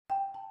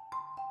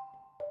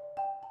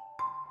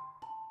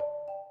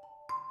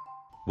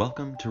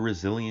Welcome to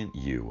Resilient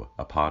You,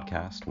 a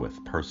podcast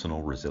with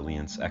personal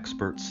resilience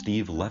expert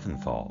Steve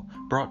Leventhal,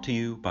 brought to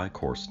you by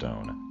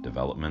Corestone.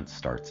 Development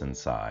starts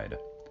inside.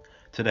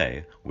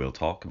 Today, we'll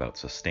talk about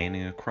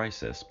sustaining a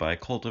crisis by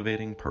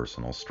cultivating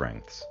personal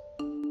strengths.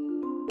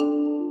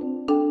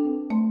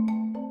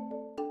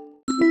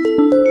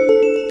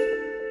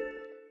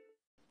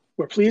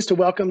 We're pleased to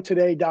welcome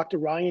today Dr.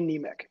 Ryan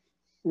Nemec.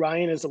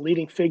 Ryan is a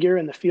leading figure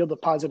in the field of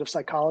positive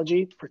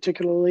psychology,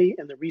 particularly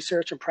in the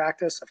research and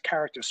practice of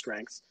character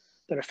strengths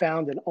that are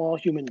found in all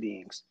human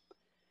beings.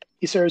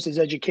 He serves as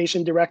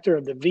education director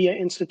of the VIA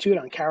Institute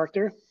on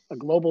Character, a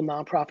global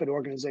nonprofit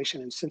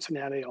organization in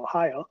Cincinnati,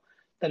 Ohio,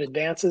 that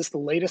advances the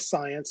latest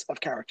science of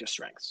character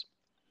strengths.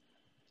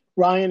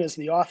 Ryan is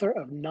the author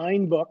of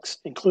 9 books,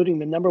 including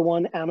the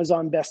 #1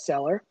 Amazon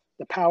bestseller,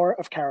 The Power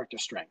of Character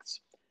Strengths,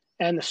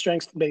 and the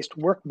Strengths-Based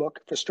Workbook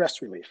for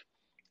Stress Relief,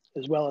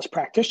 as well as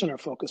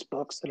practitioner-focused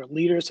books that are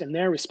leaders in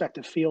their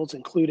respective fields,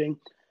 including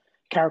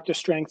Character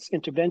Strengths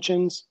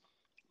Interventions,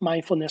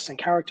 Mindfulness and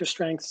Character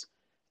Strengths,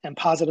 and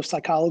Positive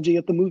Psychology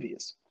at the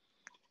Movies.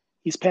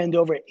 He's penned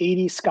over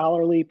 80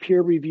 scholarly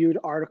peer-reviewed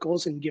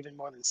articles and given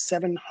more than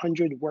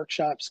 700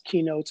 workshops,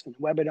 keynotes, and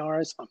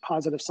webinars on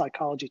positive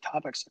psychology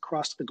topics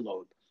across the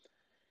globe.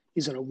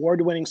 He's an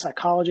award-winning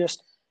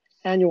psychologist,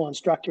 annual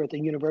instructor at the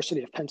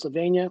University of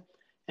Pennsylvania,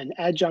 and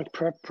adjunct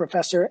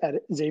professor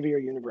at Xavier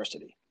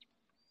University.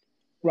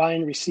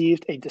 Ryan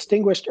received a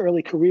Distinguished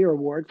Early Career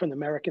Award from the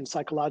American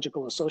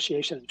Psychological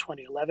Association in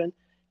 2011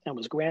 and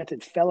was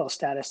granted fellow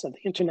status of the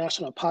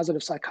International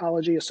Positive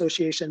Psychology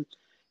Association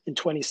in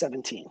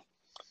 2017.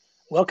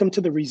 Welcome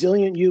to the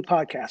Resilient You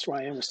podcast,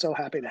 Ryan. We're so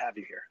happy to have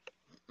you here.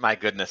 My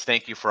goodness,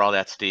 thank you for all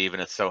that, Steve,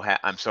 and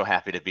I'm so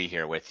happy to be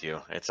here with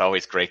you. It's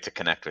always great to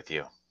connect with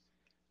you.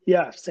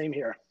 Yeah, same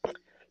here.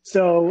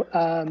 So,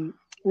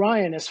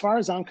 Ryan, as far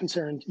as I'm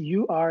concerned,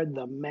 you are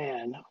the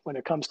man when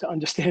it comes to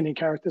understanding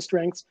character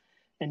strengths,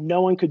 and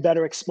no one could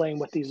better explain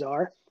what these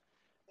are.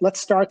 Let's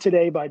start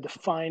today by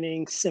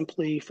defining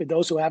simply, for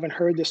those who haven't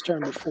heard this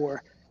term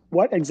before,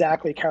 what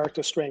exactly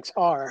character strengths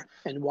are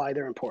and why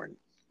they're important.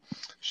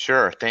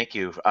 Sure, thank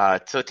you.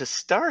 So to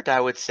start, I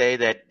would say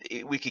that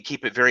we could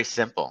keep it very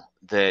simple,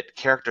 that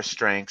character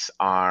strengths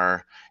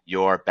are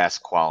your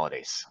best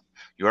qualities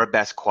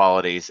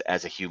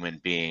as a human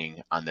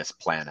being on this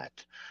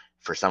planet.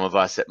 For some of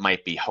us, it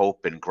might be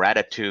hope and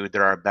gratitude that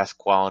are our best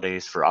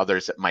qualities. For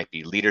others, it might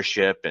be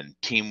leadership and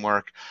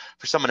teamwork.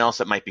 For someone else,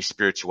 it might be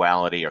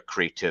spirituality or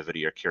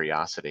creativity or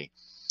curiosity.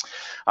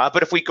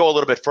 But if we go a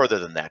little bit further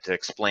than that, to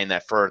explain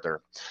that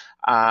further,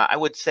 I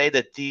would say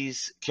that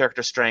these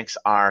character strengths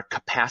are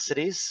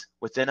capacities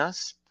within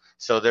us.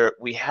 So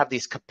we have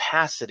these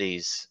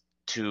capacities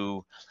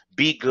to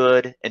be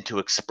good and to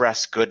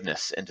express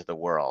goodness into the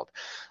world.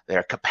 They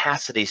are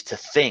capacities to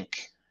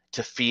think,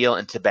 to feel,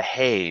 and to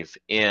behave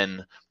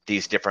in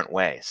these different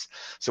ways.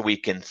 So we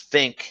can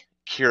think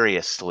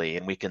curiously,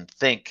 and we can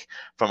think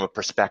from a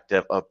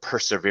perspective of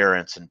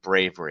perseverance and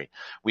bravery.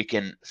 We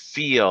can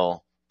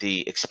feel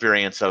the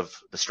experience of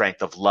the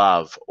strength of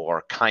love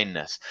or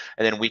kindness,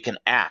 and then we can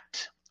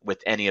act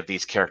with any of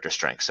these character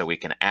strengths. So we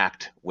can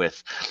act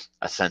with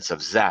a sense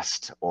of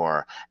zest,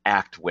 or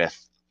act with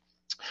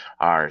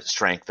our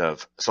strength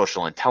of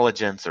social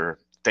intelligence or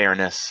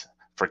fairness,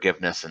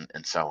 forgiveness,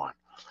 and so on.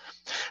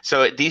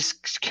 So these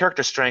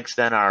character strengths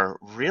then are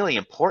really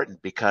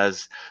important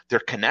because they're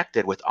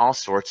connected with all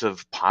sorts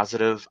of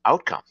positive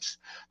outcomes.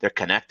 They're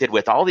connected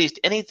with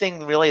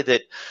anything really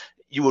that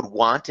you would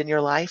want in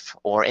your life,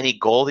 or any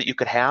goal that you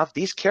could have.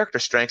 These character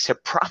strengths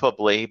have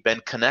probably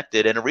been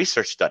connected in a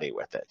research study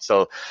with it.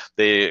 So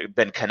they've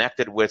been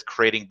connected with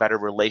creating better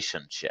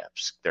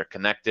relationships. They're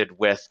connected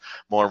with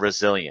more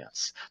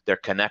resilience. They're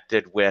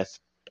connected with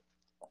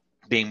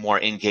being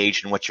more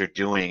engaged in what you're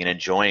doing and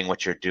enjoying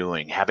what you're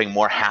doing, having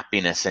more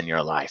happiness in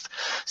your life.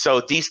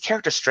 So these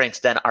character strengths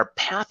then are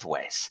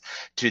pathways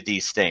to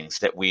these things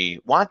that we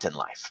want in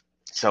life.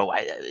 So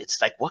it's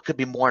like, what could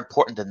be more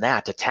important than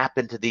that, to tap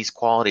into these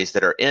qualities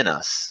that are in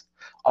us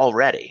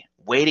already,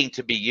 waiting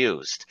to be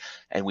used.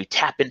 And we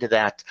tap into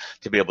that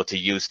to be able to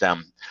use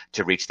them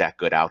to reach that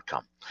good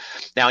outcome.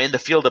 Now, in the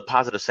field of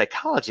positive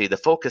psychology, the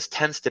focus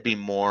tends to be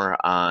more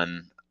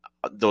on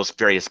those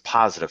various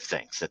positive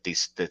things that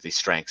these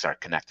strengths are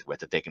connected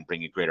with, that they can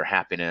bring you greater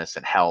happiness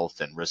and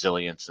health and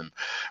resilience and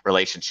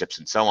relationships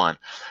and so on.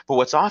 But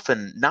what's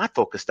often not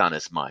focused on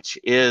as much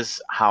is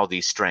how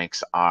these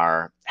strengths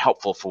are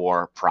helpful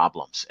for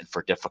problems and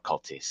for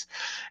difficulties.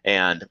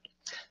 And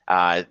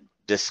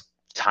this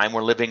time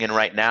we're living in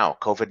right now,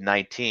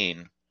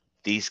 COVID-19,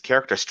 these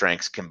character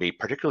strengths can be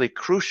particularly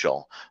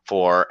crucial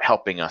for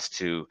helping us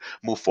to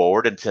move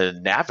forward and to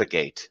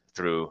navigate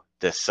through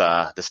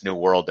this new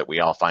world that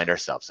we all find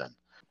ourselves in.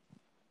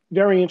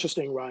 Very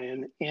interesting,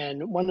 Ryan.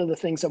 And one of the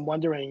things I'm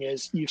wondering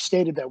is, you've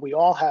stated that we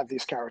all have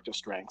these character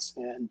strengths,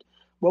 and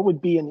what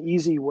would be an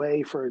easy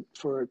way for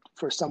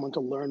someone to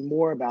learn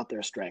more about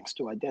their strengths,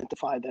 to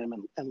identify them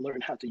and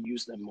learn how to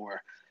use them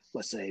more,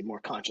 let's say,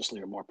 more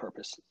consciously or more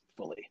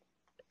purposefully?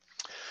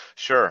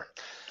 Sure.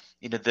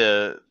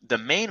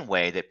 the main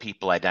way that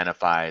people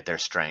identify their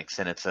strengths,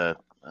 and it's a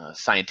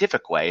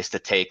scientific way, is to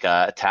take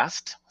a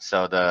test.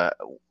 So the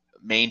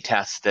main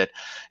test that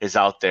is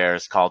out there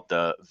is called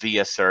the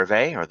VIA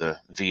survey, or the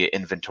VIA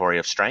inventory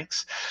of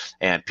strengths.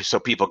 And so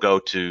people go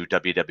to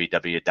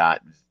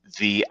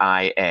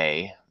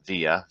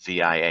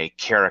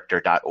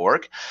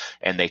www.viacharacter.org,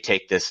 and they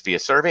take this VIA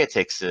survey. It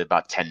takes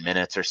about 10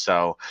 minutes or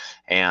so.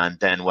 And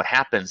then what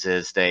happens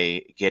is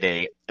they get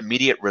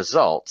immediate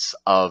results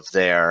of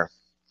their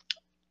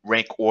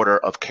rank order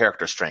of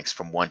character strengths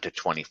from 1 to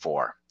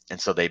 24. And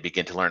so they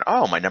begin to learn,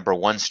 oh, my number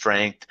 1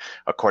 strength,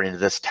 according to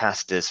this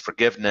test, is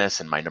forgiveness,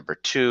 and my number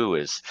 2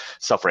 is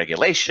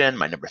self-regulation,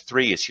 my number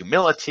 3 is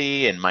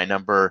humility, and my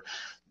number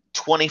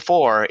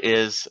 24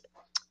 is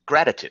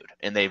gratitude.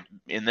 And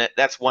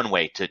that's one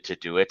way to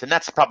do it. And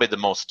that's probably the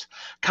most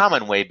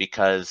common way,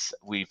 because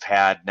we've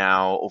had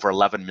now over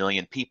 11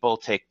 million people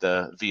take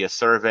the VIA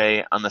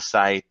survey on the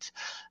site.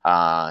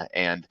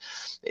 And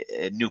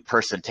a new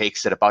person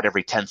takes it about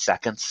every 10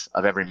 seconds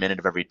of every minute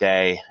of every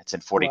day. It's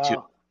in 42.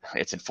 Wow.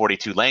 It's in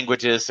 42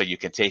 languages, so you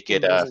can take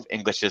it.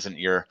 English isn't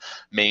your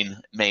main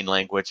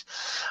language.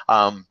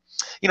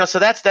 So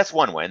that's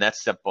one way, and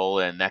that's simple,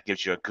 and that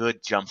gives you a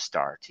good jump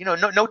start.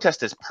 No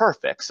test is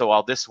perfect. So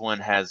while this one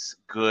has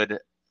good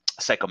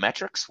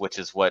psychometrics, which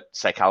is what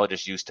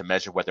psychologists use to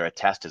measure whether a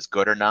test is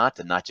good or not,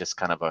 and not just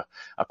kind of a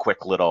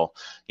quick little,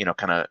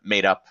 kind of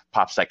made up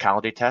pop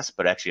psychology test,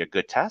 but actually a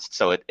good test.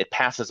 So it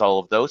passes all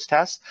of those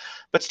tests,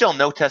 but still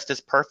no test is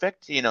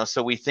perfect.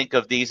 So we think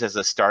of these as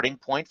a starting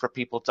point for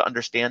people to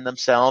understand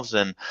themselves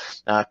and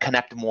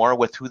connect more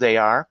with who they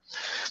are.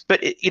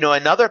 But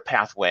another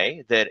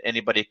pathway that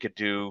anybody could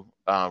do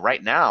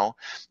right now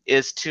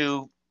is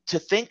to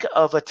think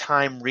of a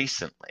time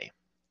recently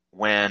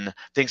when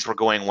things were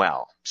going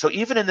well. So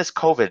even in this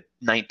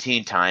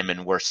COVID-19 time,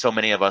 and where so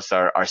many of us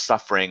are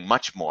suffering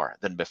much more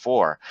than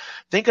before,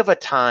 think of a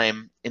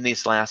time in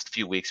these last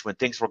few weeks when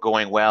things were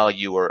going well,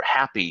 you were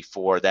happy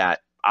for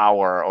that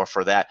hour or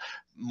for that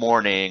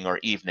morning or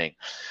evening.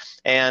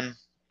 And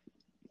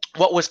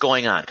what was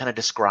going on? Kind of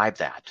describe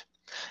that.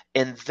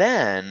 And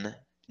then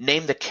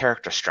name the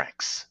character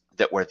strengths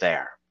that were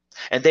there.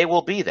 And they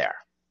will be there.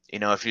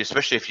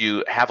 Especially if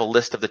you have a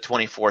list of the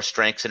 24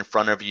 strengths in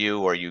front of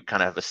you, or you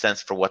kind of have a sense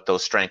for what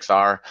those strengths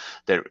are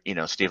that,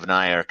 Steve and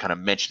I are kind of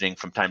mentioning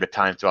from time to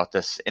time throughout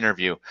this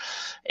interview,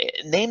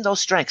 name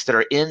those strengths that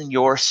are in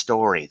your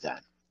story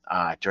then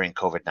during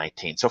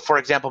COVID-19. So for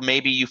example,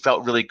 maybe you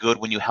felt really good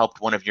when you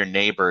helped one of your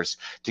neighbors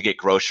to get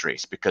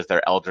groceries because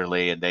they're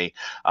elderly and they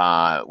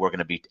were going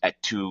to be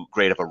at too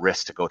great of a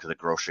risk to go to the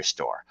grocery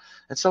store.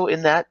 And so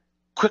in that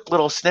quick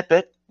little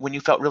snippet, when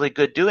you felt really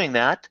good doing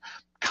that,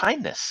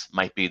 kindness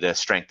might be the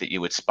strength that you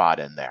would spot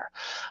in there.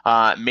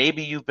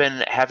 Maybe you've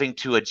been having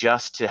to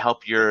adjust to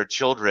help your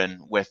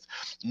children with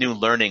new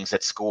learnings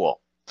at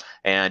school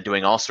and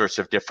doing all sorts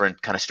of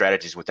different kind of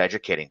strategies with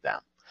educating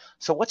them.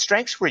 So what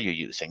strengths were you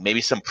using?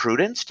 Maybe some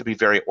prudence to be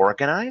very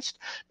organized.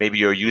 Maybe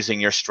you're using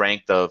your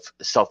strength of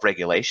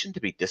self-regulation to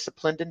be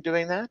disciplined in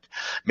doing that.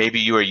 Maybe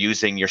you are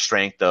using your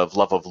strength of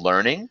love of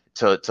learning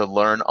to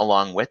learn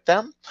along with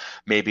them.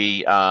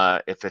 Maybe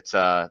if it's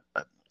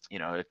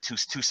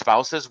two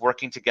spouses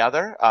working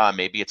together,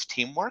 maybe it's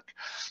teamwork.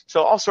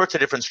 So all sorts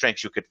of different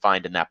strengths you could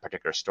find in that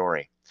particular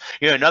story.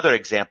 Another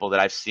example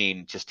that I've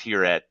seen just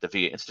here at the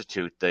VIA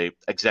Institute, the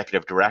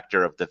executive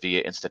director of the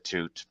VIA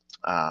Institute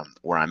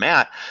where I'm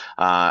at,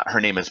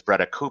 her name is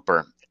Bretta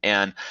Cooper.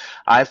 And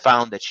I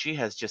found that she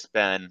has just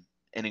been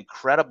an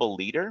incredible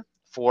leader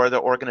for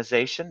the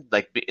organization,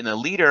 like in a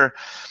leader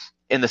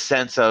in the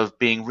sense of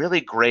being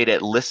really great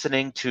at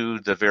listening to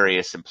the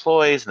various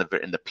employees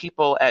and the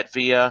people at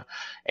VIA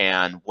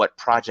and what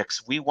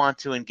projects we want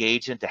to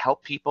engage in to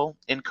help people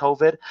in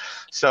COVID.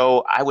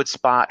 So I would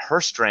spot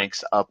her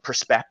strengths of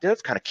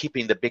perspective, kind of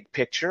keeping the big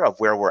picture of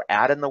where we're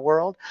at in the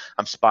world.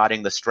 I'm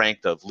spotting the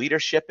strength of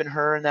leadership in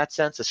her in that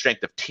sense, the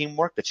strength of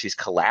teamwork, that she's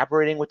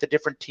collaborating with the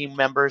different team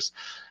members,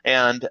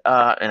 and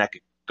I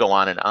could go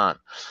on and on.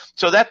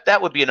 So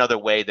that would be another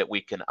way that we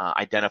can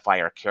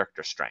identify our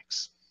character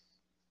strengths.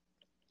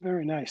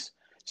 Very nice.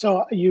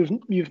 So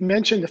you've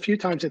mentioned a few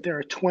times that there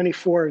are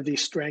 24 of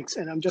these strengths,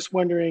 and I'm just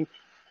wondering,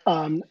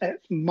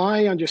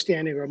 my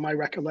understanding or my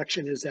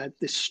recollection is that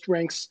this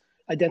strengths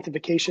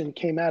identification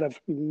came out of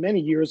many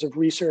years of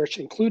research,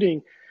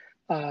 including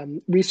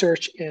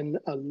research in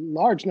a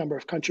large number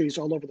of countries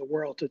all over the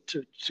world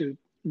to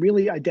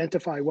really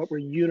identify what were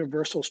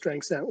universal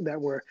strengths that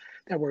were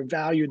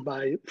valued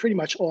by pretty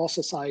much all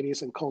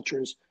societies and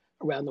cultures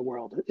around the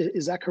world.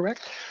 Is that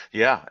correct?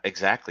 Yeah,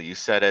 exactly. You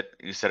said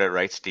it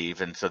right, Steve.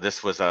 And so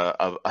this was a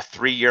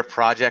 3-year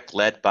project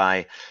led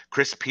by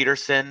Chris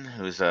Peterson,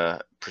 who's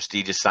a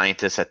prestigious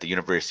scientist at the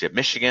University of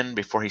Michigan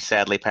before he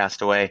sadly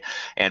passed away,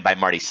 and by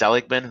Marty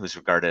Seligman, who's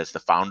regarded as the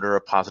founder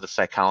of positive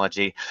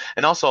psychology,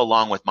 and also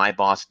along with my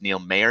boss, Neil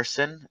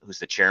Mayerson, who's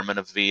the chairman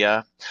of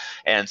VIA.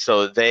 And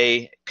so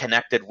they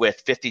connected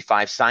with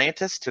 55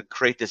 scientists to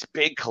create this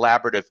big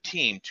collaborative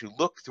team to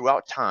look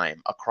throughout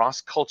time across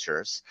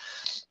cultures,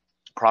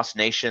 across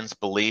nations,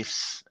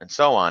 beliefs, and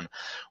so on,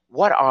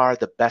 what are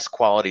the best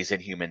qualities in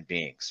human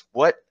beings?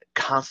 What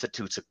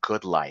constitutes a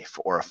good life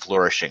or a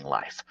flourishing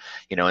life?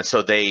 And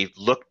so they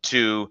look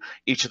to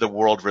each of the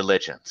world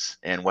religions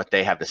and what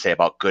they have to say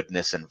about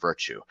goodness and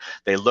virtue.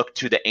 They look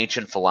to the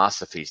ancient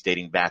philosophies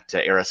dating back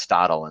to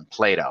Aristotle and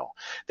Plato.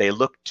 They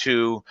look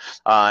to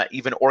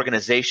even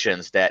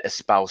organizations that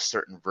espouse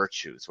certain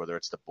virtues, whether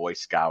it's the Boy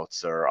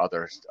Scouts or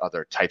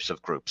other types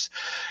of groups.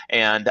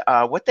 And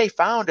what they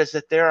found is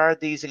that there are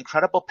these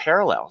incredible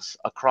parallels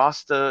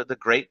across the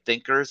great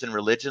thinkers and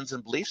religions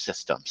and belief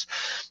systems.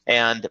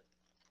 And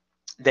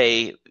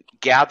they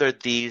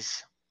gathered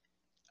these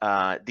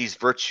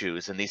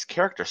virtues and these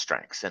character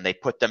strengths, and they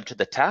put them to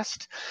the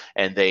test,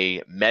 and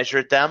they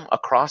measured them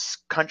across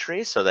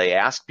countries. So they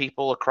asked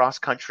people across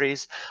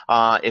countries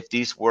if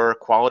these were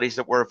qualities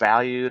that were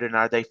valued, and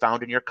are they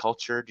found in your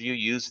culture? Do you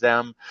use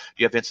them?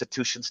 Do you have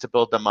institutions to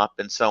build them up,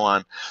 and so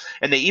on?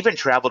 And they even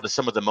traveled to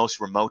some of the most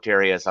remote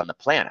areas on the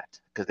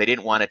planet, because they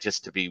didn't want it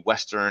just to be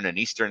Western and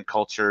Eastern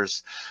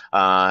cultures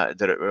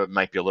that it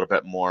might be a little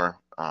bit more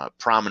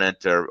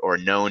prominent or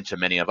known to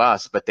many of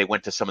us, but they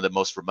went to some of the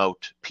most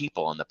remote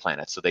people on the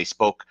planet. So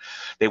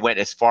they went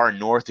as far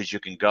north as you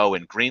can go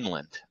in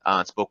Greenland,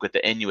 and spoke with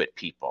the Inuit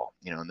people,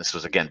 and this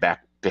was again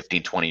back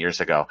 15, 20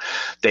 years ago.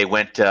 They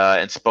went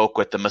and spoke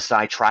with the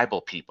Maasai tribal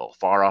people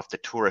far off the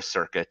tourist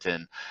circuit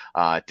in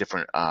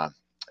different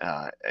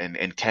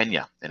in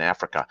Kenya, in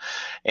Africa.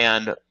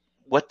 And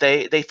what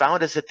they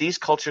found is that these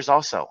cultures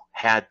also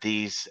had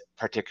these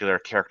particular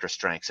character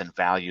strengths and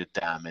valued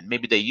them, and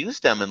maybe they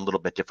used them in a little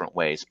bit different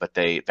ways, but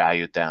they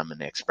valued them and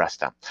they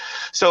expressed them.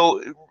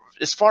 So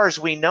as far as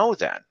we know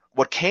then,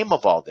 what came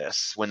of all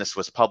this when this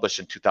was published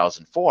in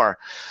 2004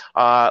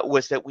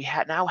 was that we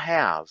now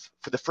have,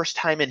 for the first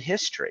time in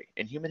history,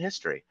 in human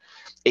history,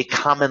 a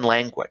common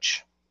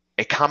language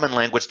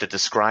that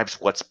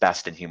describes what's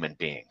best in human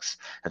beings.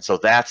 And so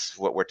that's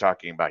what we're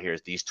talking about here,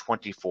 is these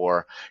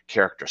 24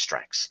 character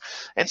strengths.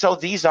 And so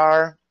these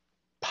are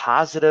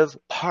positive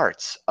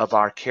parts of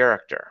our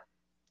character,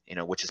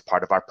 which is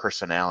part of our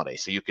personality.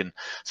 So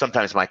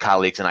sometimes my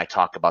colleagues and I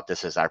talk about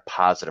this as our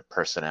positive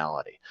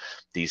personality,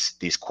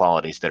 these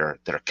qualities that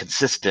are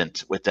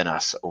consistent within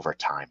us over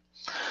time.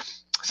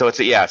 So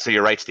so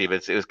you're right, Steve.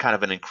 It was kind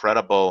of an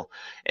incredible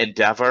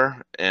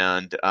endeavor,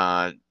 and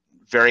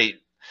very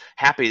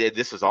happy that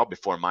this was all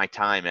before my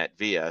time at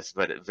VIAS,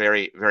 but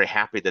very, very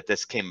happy that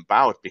this came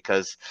about,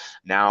 because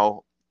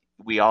now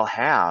we all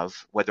have,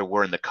 whether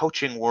we're in the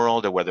coaching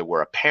world or whether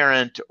we're a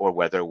parent or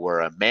whether we're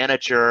a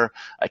manager,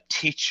 a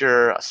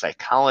teacher, a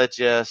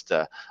psychologist,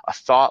 a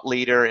thought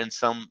leader in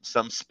some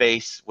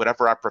space,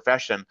 whatever our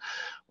profession,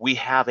 we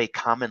have a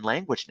common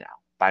language now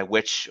by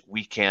which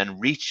we can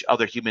reach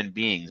other human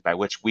beings, by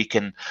which we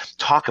can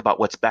talk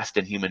about what's best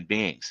in human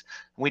beings.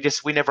 We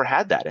never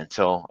had that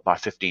until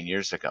about 15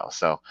 years ago.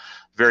 So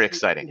very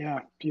exciting. Yeah,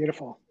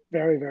 beautiful.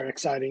 Very, very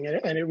exciting.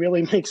 And it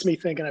really makes me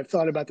think, and I've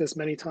thought about this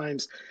many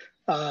times,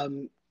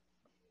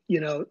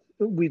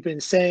 we've been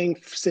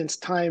saying since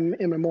time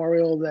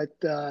immemorial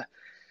that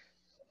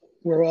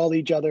we're all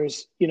each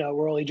other's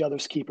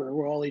keeper.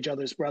 We're all each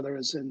other's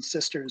brothers and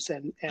sisters.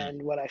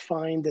 And what I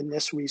find in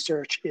this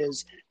research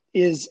is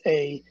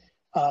a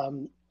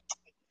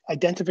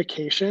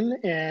identification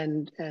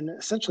and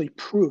essentially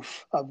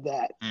proof of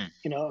that,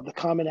 of the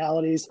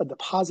commonalities, of the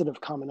positive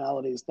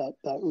commonalities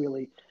that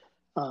really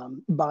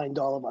bind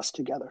all of us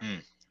together.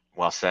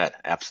 Well said.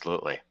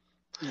 Absolutely.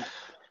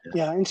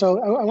 Yeah. And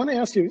so I want to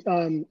ask you,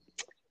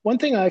 one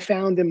thing I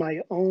found in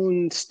my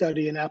own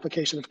study and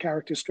application of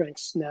character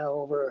strengths now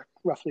over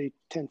roughly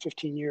 10,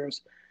 15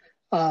 years,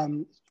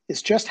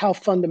 is just how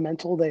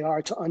fundamental they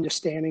are to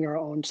understanding our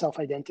own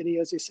self-identity,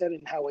 as you said,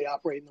 and how we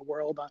operate in the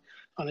world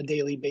on a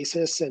daily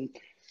basis, and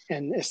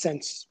a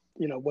sense,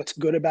 what's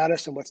good about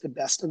us and what's the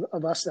best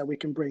of us that we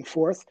can bring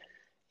forth.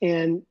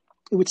 And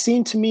it would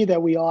seem to me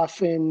that we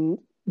often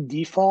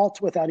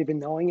default, without even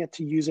knowing it,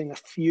 to using a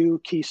few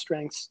key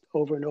strengths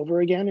over and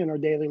over again in our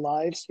daily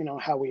lives,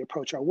 how we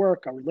approach our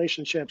work, our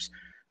relationships,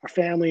 our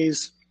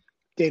families,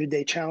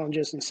 day-to-day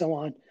challenges, and so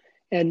on.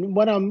 And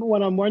what I'm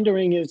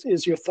wondering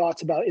is your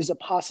thoughts about, is it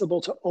possible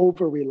to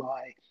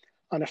over-rely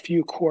on a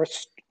few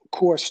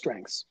core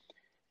strengths?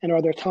 And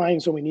are there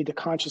times when we need to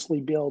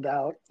consciously build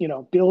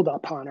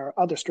upon our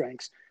other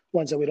strengths,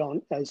 ones that we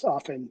don't as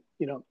often,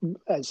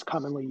 as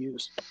commonly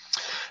use,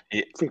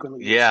 frequently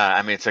use? Yeah,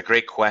 I mean, it's a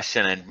great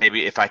question. And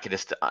maybe if I could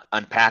just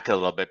unpack it a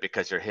little bit,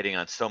 because you're hitting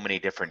on so many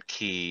different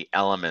key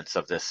elements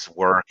of this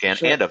work and,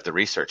 Sure. and of the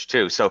research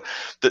too. So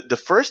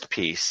the first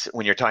piece,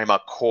 when you're talking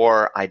about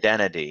core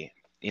identity,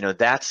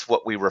 that's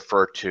what we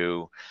refer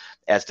to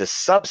as the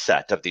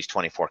subset of these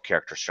 24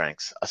 character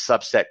strengths, a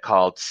subset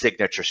called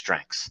signature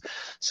strengths.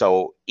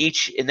 So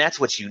and that's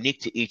what's unique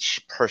to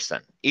each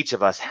person. Each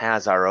of us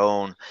has our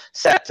own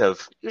set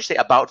of, usually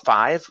about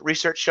 5,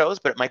 research shows,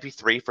 but it might be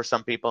 3 for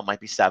some people, it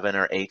might be 7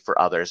 or 8 for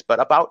others, but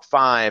about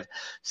 5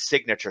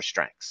 signature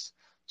strengths.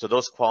 So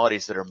those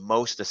qualities that are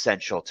most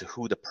essential to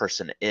who the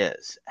person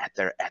is at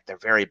their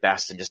very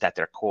best and just at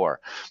their core.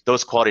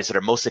 Those qualities that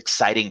are most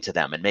exciting to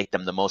them and make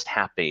them the most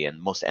happy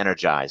and most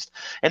energized.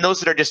 And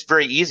those that are just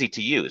very easy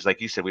to use. Like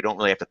you said, we don't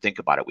really have to think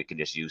about it. We can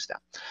just use them.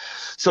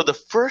 So the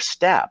first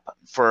step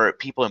for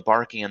people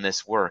embarking in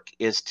this work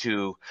is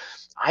to,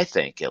 I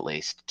think at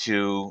least,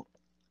 to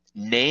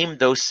name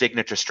those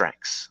signature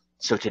strengths.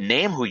 So to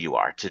name who you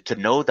are, to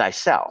know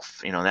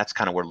thyself, that's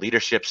kind of where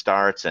leadership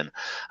starts, and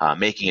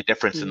making a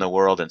difference in the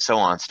world and so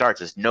on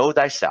starts, is know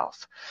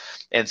thyself.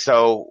 And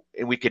so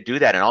we could do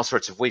that in all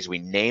sorts of ways. We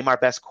name our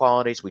best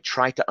qualities. We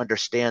try to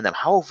understand them.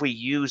 How have we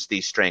used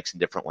these strengths in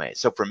different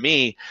ways? So for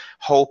me,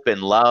 hope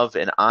and love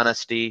and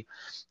honesty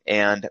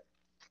and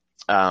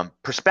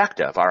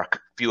perspective are a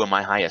few of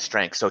my highest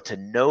strengths. So to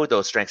know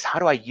those strengths, how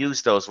do I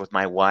use those with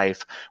my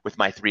wife, with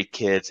my 3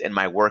 kids, in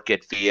my work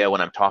at VIA,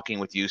 when I'm talking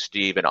with you,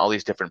 Steve, and all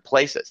these different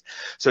places?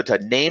 So to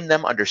name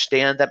them,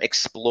 understand them,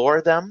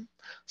 explore them.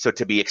 So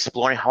to be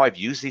exploring how I've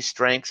used these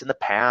strengths in the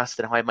past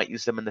and how I might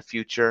use them in the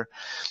future.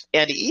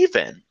 And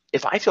even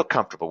if I feel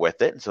comfortable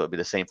with it, and so it'll be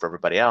the same for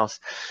everybody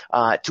else,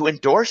 to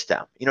endorse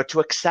them, to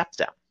accept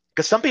them.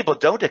 Because some people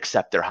don't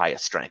accept their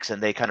highest strengths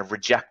and they kind of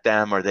reject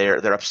them, or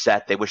they're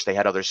upset. They wish they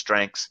had other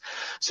strengths.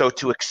 So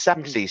to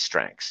accept these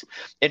strengths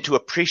and to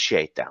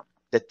appreciate them,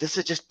 that this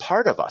is just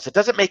part of us. It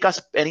doesn't make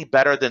us any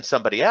better than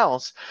somebody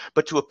else,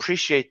 but to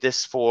appreciate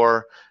this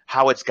for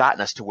how it's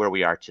gotten us to where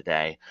we are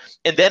today.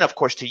 And then, of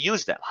course, to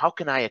use them. How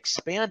can I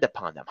expand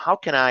upon them? How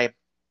can I,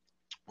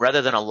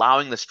 rather than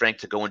allowing the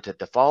strength to go into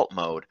default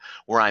mode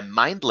where I'm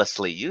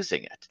mindlessly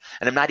using it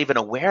and I'm not even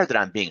aware that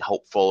I'm being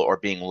hopeful or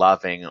being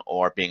loving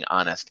or being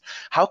honest,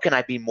 how can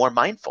I be more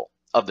mindful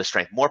of the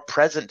strength, more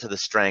present to the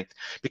strength?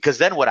 Because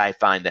then what I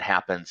find that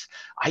happens,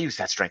 I use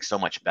that strength so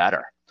much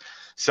better.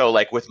 So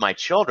like with my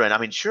children, I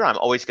mean, sure, I'm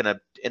always going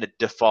to in a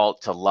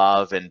default to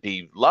love and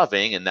be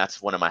loving, and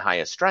that's one of my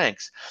highest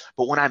strengths.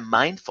 But when I'm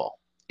mindful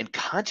and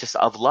conscious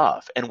of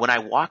love, and when I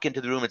walk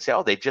into the room and say,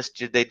 oh, they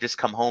just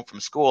come home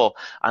from school,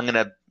 I'm going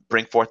to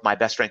bring forth my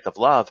best strength of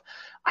love,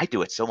 I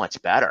do it so much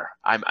better.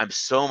 I'm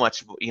so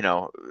much,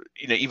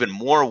 even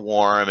more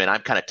warm, and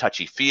I'm kind of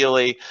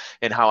touchy-feely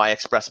in how I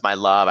express my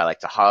love. I like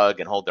to hug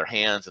and hold their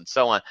hands and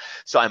so on.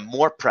 So I'm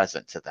more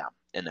present to them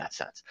in that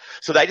sense.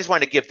 So I just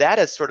wanted to give that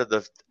as sort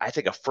of I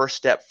think, a first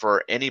step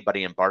for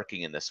anybody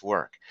embarking in this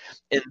work.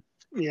 And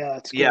yeah,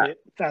 it's great.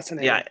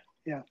 Fascinating.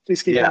 Yeah,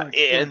 please keep going.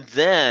 And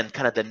then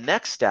kind of the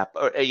next step,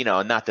 or,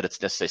 not that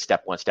it's necessarily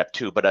step 1, step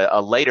 2, but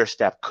a later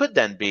step could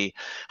then be,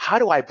 how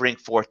do I bring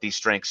forth these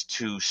strengths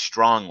too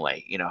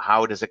strongly?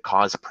 How does it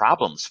cause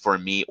problems for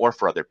me or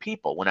for other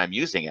people when I'm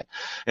using it?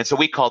 And so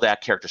we call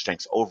that character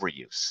strengths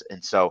overuse.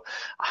 And so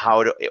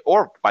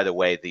or by the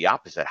way, the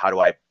opposite, how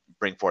do I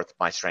bring forth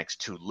my strengths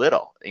too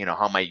little?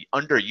 How am I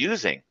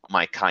underusing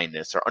my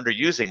kindness, or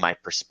underusing my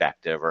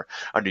perspective, or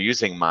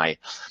underusing my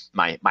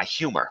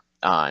humor?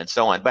 And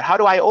so on. But how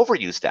do I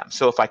overuse them?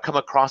 So if I come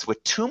across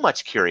with too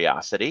much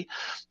curiosity,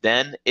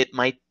 then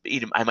I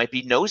might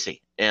be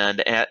nosy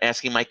and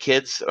asking my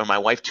kids or my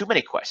wife too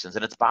many questions,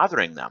 and it's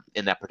bothering them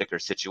in that particular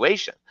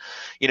situation.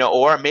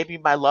 Or maybe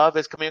my love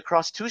is coming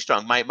across too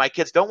strong. My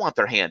kids don't want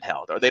their hand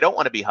held, or they don't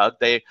want to be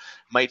hugged. They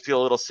might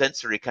feel a little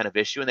sensory kind of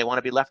issue, and they want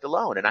to be left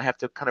alone. And I have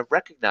to kind of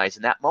recognize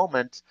in that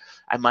moment,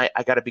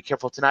 I got to be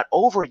careful to not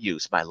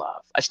overuse my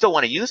love. I still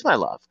want to use my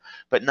love,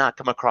 but not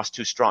come across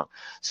too strong.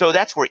 So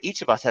that's where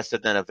each of us has to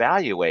then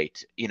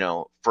evaluate,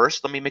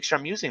 first, let me make sure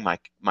I'm using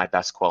my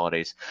best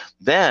qualities.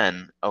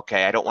 Then,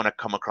 okay, I don't want to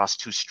come across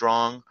too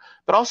strong,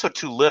 but also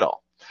too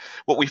little.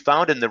 What we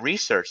found in the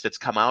research that's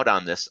come out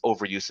on this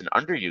overuse and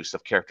underuse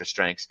of character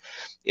strengths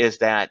is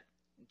that,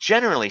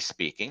 generally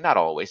speaking, not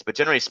always, but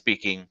generally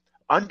speaking,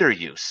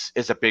 underuse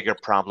is a bigger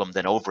problem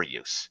than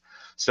overuse.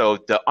 So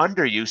the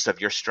underuse of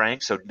your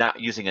strength, so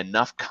not using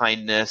enough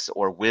kindness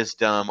or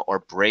wisdom or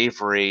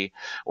bravery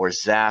or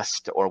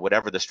zest or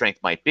whatever the strength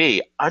might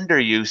be,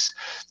 underuse,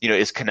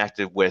 is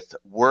connected with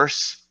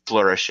worse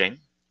flourishing,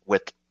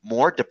 with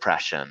more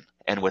depression,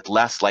 and with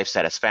less life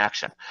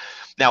satisfaction.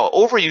 Now,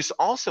 overuse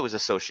also is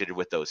associated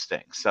with those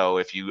things. So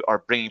if you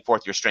are bringing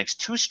forth your strengths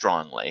too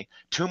strongly,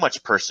 too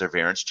much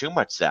perseverance, too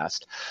much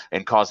zest,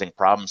 and causing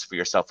problems for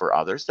yourself or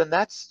others, then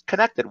that's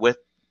connected with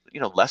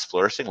less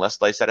flourishing,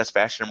 less life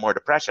satisfaction, and more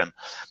depression.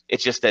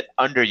 It's just that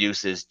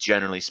underuse is,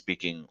 generally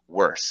speaking,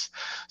 worse.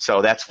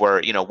 So that's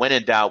where, when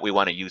in doubt, we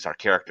want to use our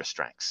character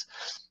strengths.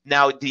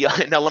 Now,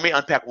 let me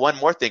unpack one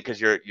more thing, because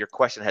your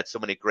question had so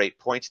many great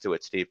points to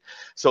it, Steve.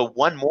 So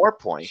one more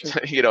point,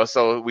 sure.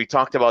 So we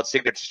talked about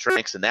signature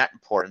strengths and that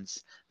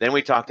importance. Then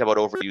we talked about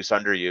overuse,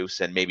 underuse,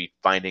 and maybe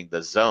finding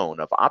the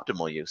zone of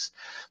optimal use.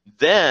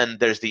 Then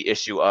there's the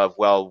issue of,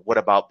 well, what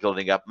about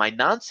building up my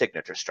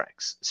non-signature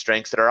strengths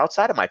that are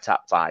outside of my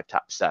top 5,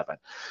 top 7?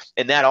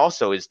 And that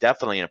also is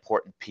definitely an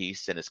important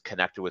piece and is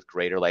connected with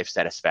greater life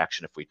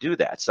satisfaction if we do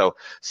that. So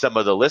some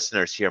of the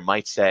listeners here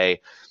might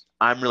say,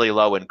 I'm really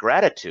low in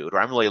gratitude,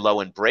 or I'm really low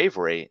in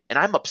bravery, and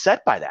I'm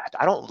upset by that.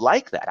 I don't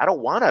like that. I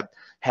don't want to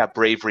have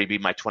bravery be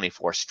my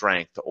 24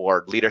 strength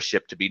or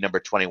leadership to be number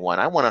 21.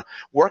 I want to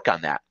work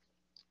on that.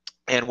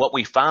 And what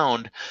we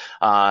found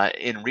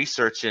in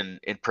research in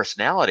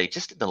personality,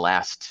 just in the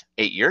last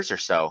 8 years or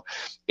so,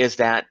 is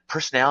that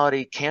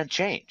personality can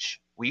change.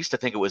 We used to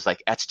think it was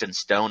like etched in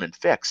stone and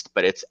fixed,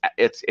 but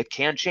it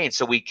can change.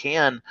 So we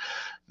can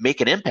make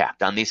an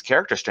impact on these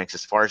character strengths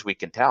as far as we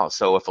can tell.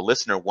 So if a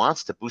listener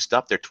wants to boost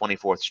up their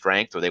 24th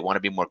strength, or they want to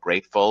be more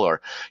grateful,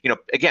 or,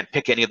 again,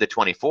 pick any of the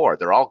 24,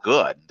 they're all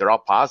good. They're all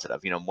positive,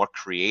 more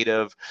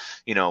creative,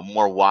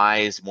 more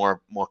wise,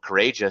 more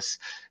courageous,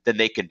 then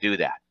they can do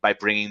that by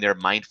bringing their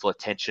mindful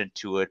attention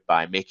to it,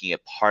 by making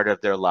it part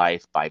of their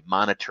life, by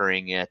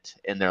monitoring it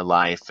in their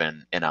life,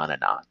 and on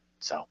and on.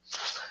 So.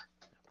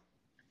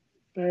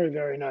 Very,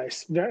 very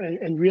nice.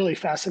 And really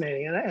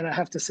fascinating. And I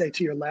have to say,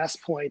 to your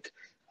last point,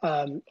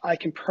 I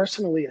can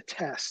personally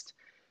attest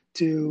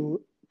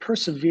to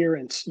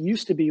perseverance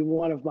used to be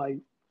one of my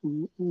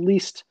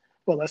least,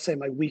 well, let's say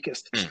my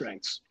weakest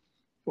strengths,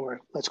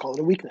 or let's call it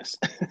a weakness.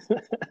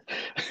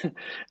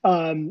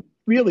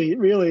 Really,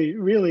 really,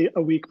 really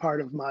a weak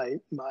part of my,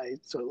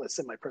 so let's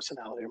say my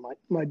personality, or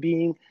my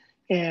being.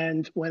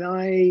 And when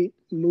I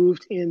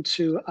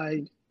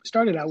I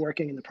started out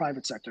working in the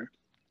private sector.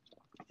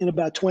 In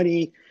about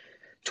 20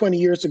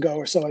 years ago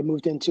or so, I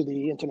moved into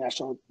the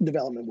international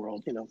development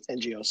world,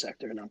 NGO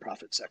sector,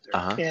 nonprofit sector.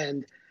 Uh-huh.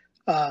 And,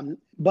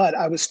 but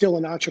I was still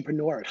an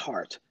entrepreneur at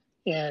heart.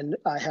 And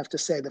I have to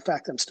say, the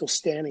fact that I'm still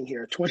standing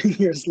here 20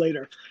 years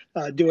later,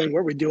 doing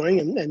what we're doing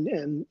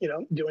and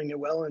doing it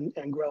well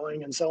and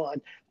growing and so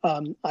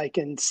on, I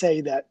can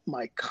say that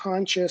my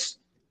conscious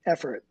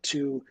effort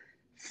to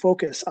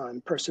focus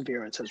on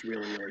perseverance has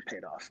really, really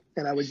paid off.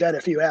 And I would bet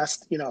if you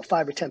asked,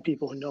 5 or 10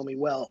 people who know me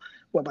well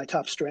what my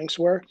top strengths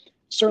were,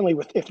 certainly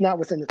if not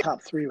within the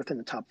top 3, within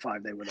the top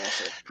 5, they would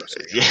also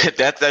persevere. Yeah,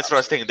 that's what I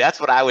was thinking.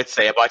 That's what I would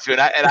say about you.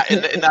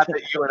 And not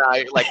that you and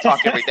I like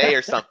talk every day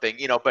or something,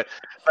 but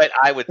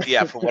I would,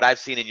 from what I've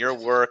seen in your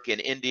work in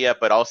India,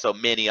 but also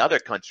many other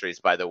countries,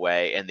 by the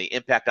way, and the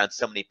impact on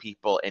so many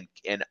people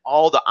and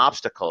all the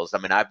obstacles. I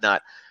mean,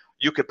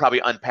 you could probably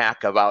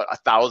unpack about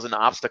 1,000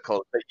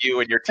 obstacles that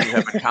you and your team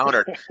have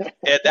encountered.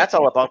 That's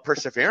all about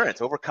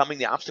perseverance, overcoming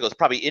the obstacles,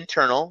 probably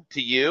internal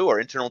to you or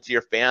internal to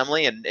your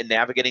family, and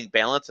navigating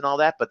balance and all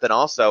that. But then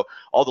also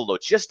all the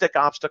logistic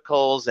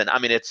obstacles. And I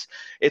mean, it's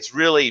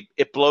really,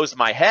 it blows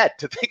my head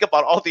to think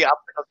about all the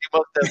obstacles you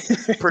both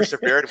have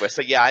persevered with.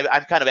 So yeah,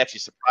 I'm kind of actually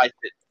surprised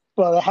that.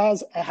 Well, it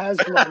has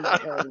blown my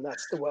head, and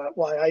that's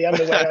why I am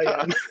the way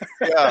I am.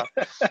 Yeah.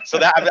 So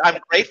I'm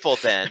grateful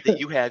then that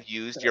you have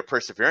used your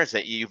perseverance,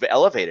 that you've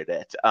elevated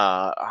it.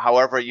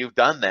 However you've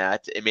done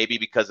that, it may be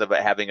because of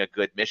having a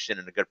good mission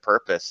and a good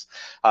purpose.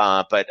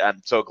 But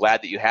I'm so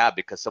glad that you have,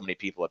 because so many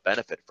people have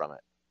benefited from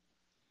it.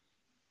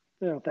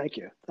 Thank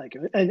you.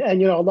 And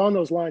along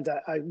those lines,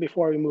 I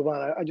before we move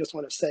on, I just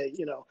want to say,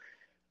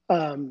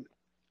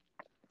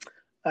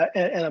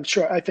 and I'm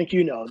sure, I think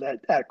that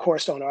at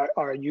Corestone,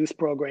 our youth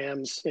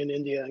programs in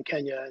India and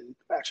Kenya, and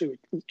actually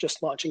we're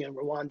just launching in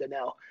Rwanda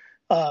now,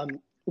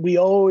 we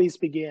always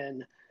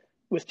begin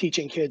with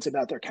teaching kids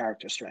about their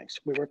character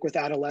strengths. We work with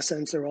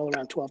adolescents. They're all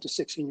around 12 to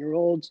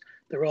 16-year-olds.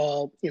 They're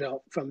all,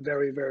 from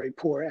very, very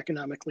poor,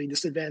 economically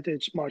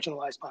disadvantaged,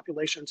 marginalized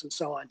populations and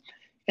so on.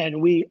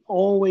 And we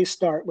always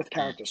start with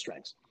character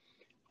strengths.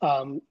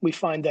 We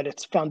find that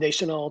it's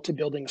foundational to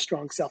building a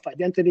strong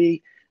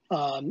self-identity.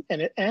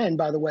 And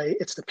by the way,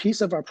 it's the piece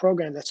of our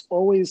program that's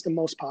always the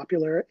most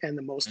popular and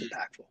the most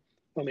impactful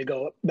when we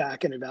go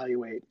back and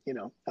evaluate,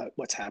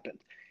 what's happened.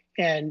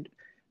 And,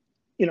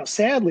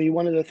 sadly,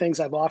 one of the things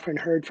I've often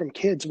heard from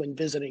kids when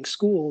visiting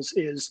schools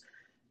is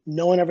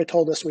no one ever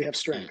told us we have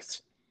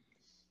strengths.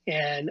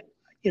 And,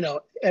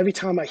 every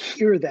time I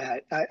hear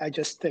that, I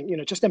just think,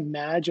 just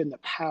imagine the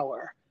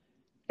power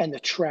and the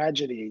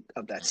tragedy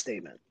of that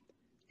statement.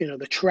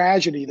 The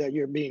tragedy that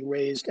you're being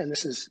raised, and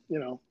this is,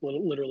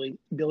 literally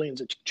billions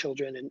of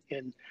children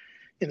in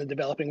the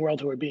developing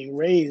world who are being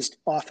raised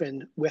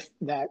often with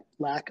that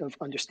lack of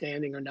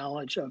understanding or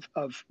knowledge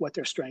of what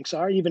their strengths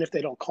are, even if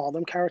they don't call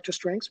them character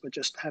strengths, but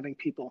just having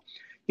people,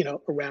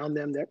 around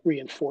them that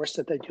reinforce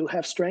that they do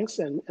have strengths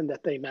and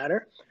that they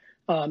matter.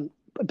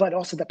 But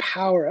also the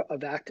power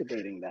of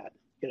activating that,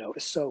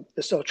 is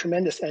so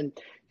tremendous. And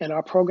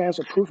our programs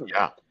are proof of it.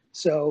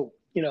 So,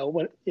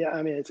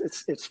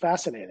 it's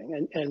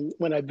fascinating. And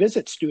when I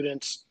visit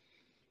students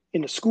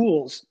in the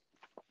schools,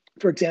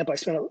 for example, I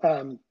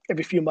spend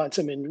every few months,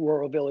 I'm in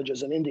rural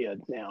villages in India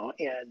now,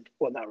 and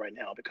well, not right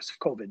now because of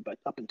COVID, but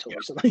up until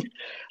recently.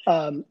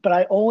 But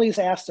I always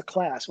ask the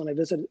class when I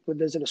visit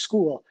a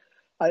school,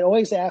 I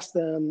always ask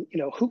them,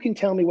 who can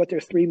tell me what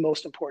their 3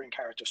 most important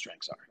character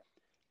strengths are?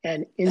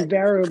 And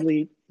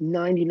invariably,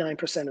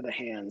 99% of the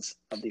hands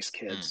of these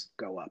kids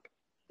go up.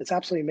 It's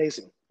absolutely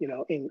amazing,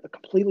 in a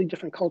completely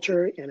different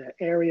culture, in an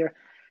area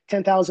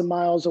 10,000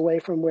 miles away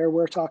from where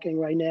we're talking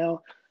right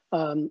now.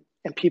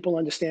 And people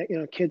understand,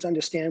 kids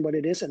understand what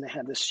it is, and they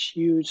have this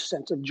huge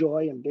sense of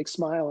joy and big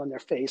smile on their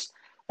face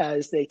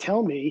as they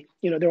tell me,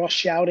 they're all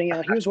shouting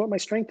out, here's what my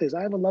strength is.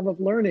 I have a love of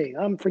learning.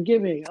 I'm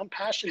forgiving. I'm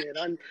passionate.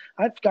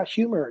 I've got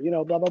humor,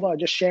 blah, blah, blah,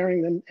 just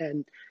sharing them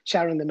and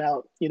shouting them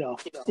out,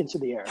 into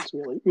the air. It's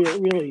really, really,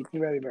 really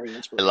very, very I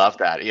inspirational. love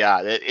that. Yeah,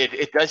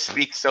 it does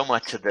speak so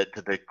much to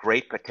the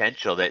great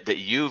potential that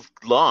you've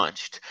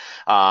launched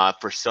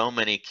for so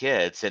many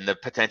kids, and the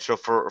potential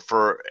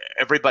for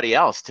everybody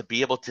else to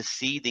be able to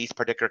see these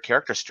particular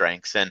character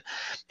strengths and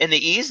the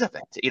ease of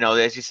it.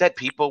 As you said,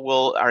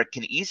 people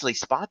can easily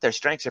spot their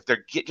strengths if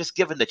they're just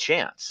given the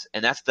chance.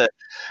 And I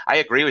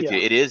agree with you.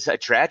 It is a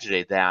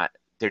tragedy that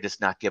they're just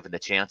not given the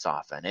chance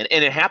often. And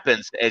it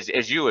happens,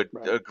 as you would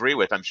agree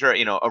with, I'm sure,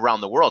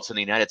 around the world. So in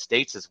the United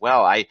States as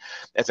well,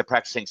 as a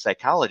practicing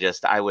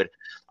psychologist, I would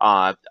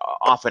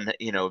often,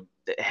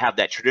 have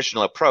that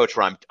traditional approach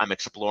where I'm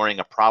exploring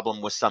a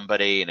problem with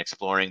somebody and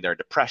exploring their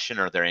depression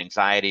or their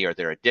anxiety or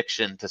their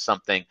addiction to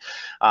something.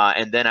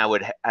 And then I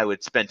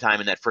would spend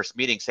time in that first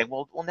meeting saying,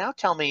 well, now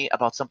tell me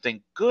about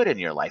something good in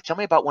your life. Tell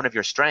me about one of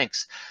your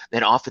strengths.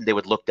 Then often they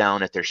would look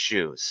down at their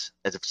shoes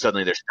as if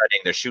suddenly they're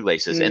studying their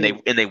shoelaces, and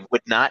they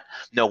would not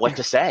know what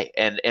to say.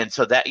 And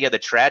so that, the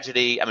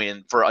tragedy, I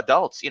mean, for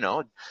adults,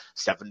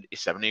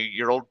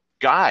 70-year-old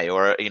guy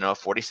or,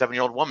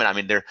 47-year-old woman, I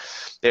mean,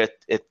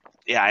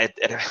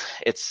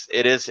 it's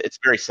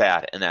very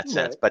sad in that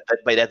sense, but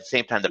at the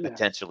same time, the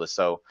potential is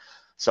so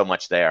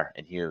much there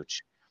and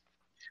huge.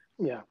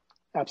 Yeah,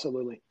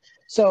 absolutely.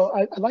 So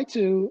I'd like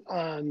to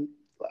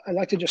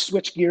just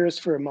switch gears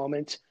for a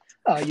moment.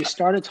 You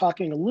started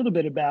talking a little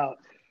bit about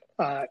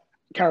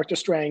character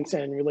strengths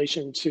in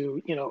relation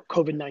to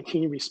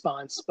COVID-19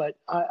 response, but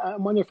I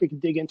wonder if we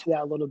could dig into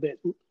that a little bit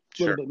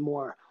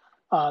more.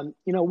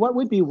 What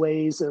would be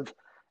ways of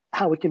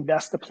how we can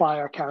best apply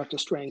our character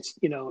strengths,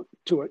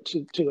 to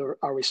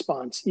our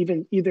response,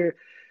 either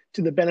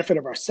to the benefit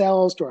of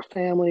ourselves, to our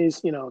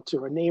families, to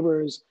our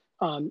neighbors.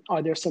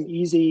 Are there some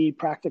easy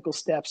practical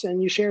steps?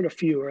 And you shared a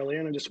few earlier,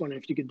 and I just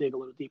wondering if you could dig a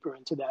little deeper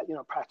into that,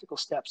 practical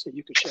steps that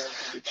you could share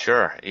with everybody.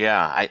 Sure.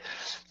 Yeah.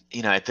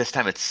 At this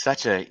time, it's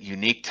such a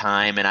unique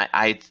time, and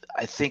I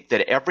think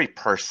that every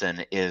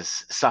person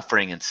is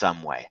suffering in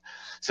some way.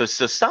 So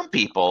some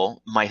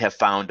people might have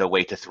found a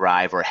way to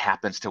thrive or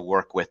happens to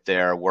work with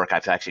their work.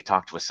 I've actually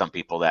talked with some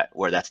people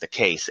where that's the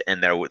case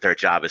and their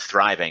job is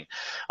thriving.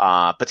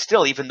 But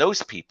still, even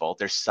those people,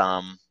 there's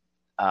some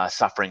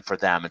suffering for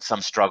them and some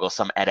struggle,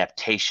 some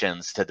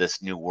adaptations to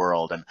this new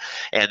world. And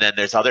then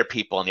there's other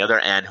people on the other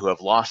end who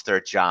have lost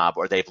their job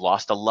or they've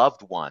lost a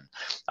loved one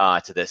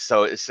to this.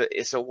 So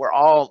we're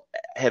all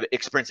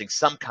experiencing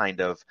some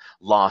kind of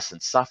loss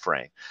and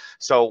suffering.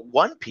 So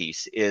one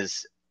piece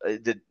is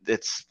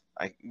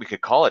we could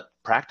call it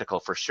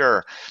practical for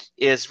sure,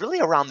 is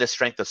really around this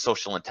strength of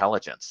social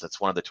intelligence. That's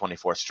one of the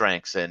 24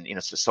 strengths, and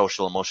it's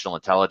social emotional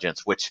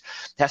intelligence, which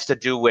has to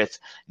do with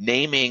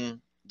naming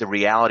the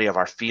reality of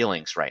our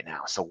feelings right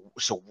now. So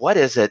what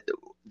is it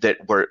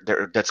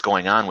that's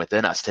going on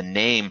within us? To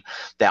name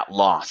that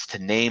loss, to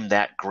name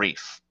that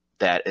grief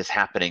that is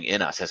happening in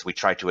us as we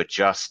try to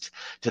adjust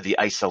to the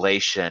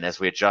isolation, as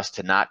we adjust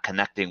to not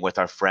connecting with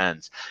our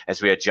friends,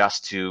 as we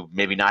adjust to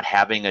maybe not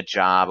having a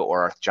job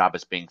or our job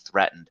is being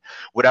threatened.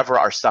 Whatever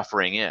our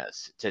suffering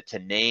is, to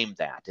name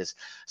that is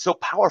so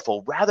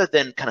powerful rather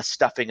than kind of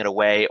stuffing it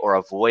away or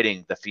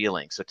avoiding the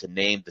feeling. So to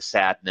name the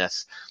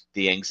sadness,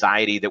 the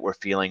anxiety that we're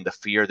feeling, the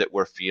fear that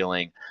we're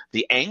feeling,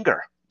 the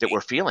anger that we're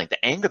feeling,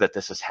 the anger that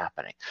this is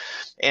happening.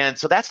 And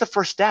so that's the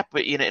first step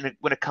when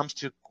it comes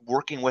to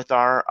working with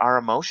our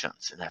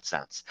emotions in that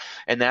sense.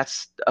 And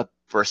that's a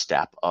first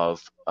step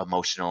of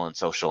emotional and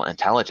social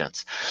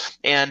intelligence.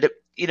 And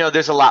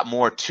there's a lot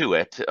more to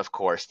it, of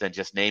course, than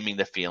just naming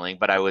the feeling.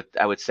 But I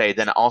would say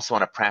then also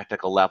on a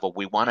practical level,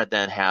 we want to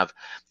then have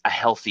a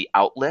healthy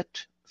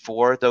outlet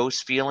for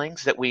those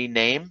feelings that we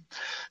name.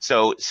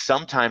 So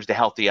sometimes the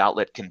healthy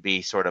outlet can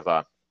be sort of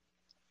a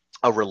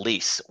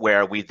release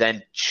where we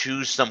then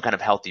choose some kind of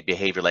healthy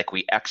behavior, like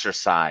we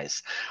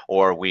exercise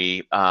or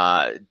we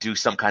do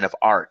some kind of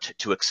art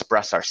to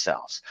express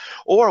ourselves.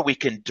 Or we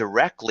can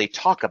directly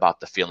talk about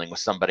the feeling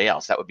with somebody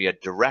else. That would be a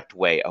direct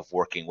way of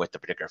working with the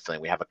particular feeling.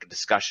 We have a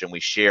discussion,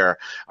 we share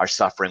our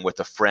suffering with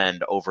a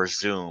friend over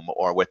Zoom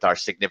or with our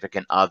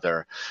significant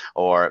other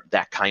or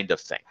that kind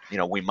of thing.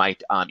 We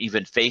might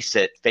even face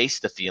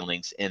the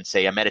feelings in,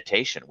 say, a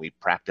meditation. We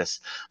practice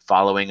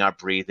following our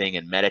breathing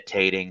and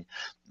meditating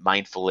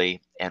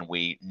mindfully, and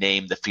we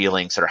name the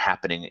feelings that are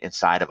happening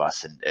inside of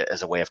us and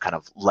as a way of kind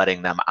of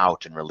letting them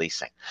out and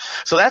releasing.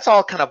 So that's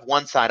all kind of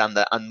one side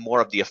on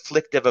more of the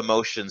afflictive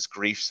emotions,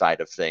 grief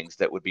side of things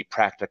that would be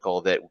practical,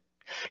 that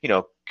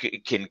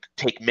can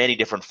take many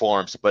different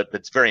forms, but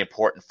it's very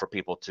important for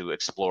people to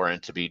explore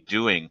and to be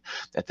doing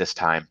at this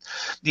time.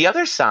 The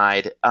other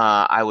side,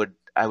 I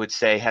would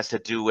say, has to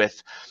do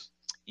with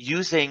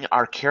using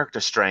our character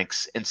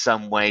strengths in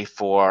some way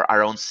for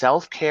our own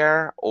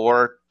self-care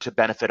or to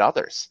benefit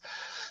others.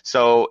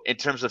 So in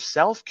terms of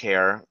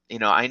self-care,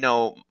 I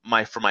know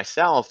for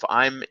myself,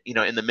 I'm,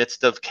 in the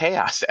midst of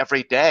chaos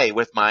every day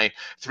with my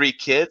 3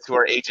 kids who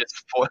are ages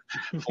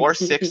 4,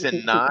 6,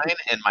 and 9,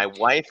 and my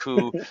wife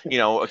who,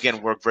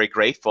 again, we're very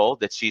grateful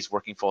that she's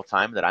working full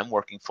time, that I'm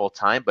working full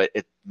time, but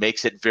it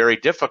makes it very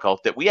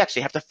difficult that we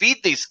actually have to feed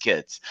these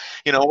kids.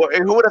 Who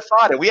would have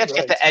thought it? We actually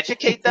have Right. to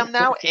educate them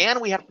now, and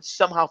we have to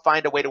somehow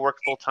find a way to work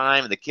full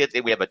time. And the kids,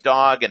 we have a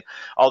dog and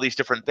all these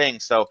different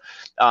things. So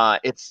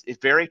it's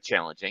very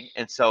challenging.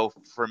 And so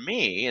for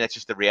me, and it's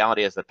just the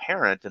reality as the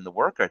parent and the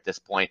worker at this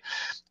point,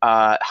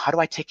 how do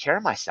I take care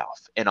of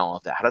myself in all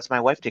of that? How does my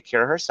wife take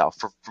care of herself?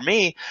 For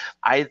me,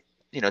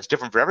 it's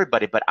different for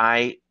everybody, but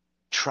I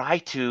try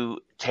to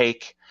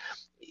take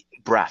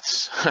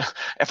breaths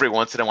every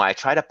once in a while. I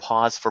try to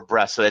pause for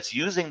breath. So that's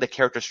using the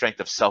character strength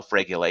of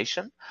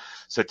self-regulation.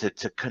 So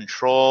to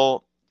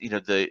control,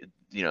 the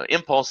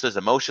impulses,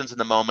 emotions in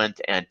the moment,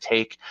 and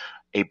take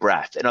a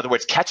breath. In other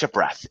words, catch a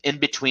breath in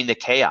between the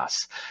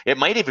chaos. It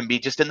might even be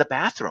just in the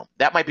bathroom.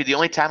 That might be the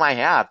only time I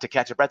have to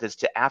catch a breath, is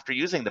to, after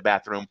using the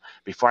bathroom,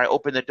 before I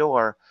open the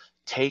door,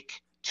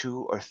 take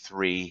 2 or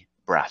 3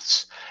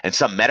 breaths. And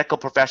some medical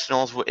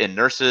professionals and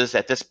nurses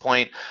at this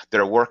point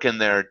that are working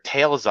their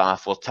tails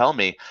off will tell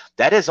me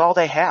that is all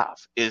they have,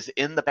 is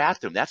in the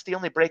bathroom. That's the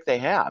only break they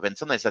have. And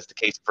sometimes that's the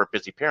case for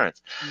busy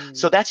parents.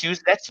 So that's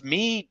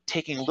me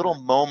taking little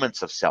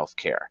moments of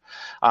self-care.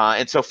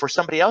 And so for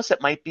somebody else,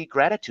 it might be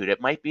gratitude.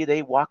 It might be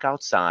they walk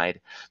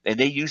outside and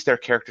they use their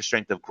character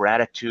strength of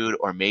gratitude,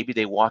 or maybe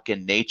they walk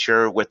in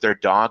nature with their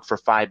dog for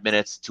 5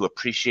 minutes to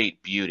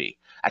appreciate beauty.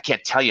 I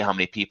can't tell you how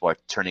many people are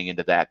turning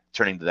to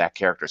that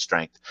character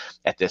strength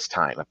at this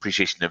time,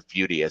 appreciation of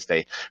beauty, as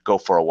they go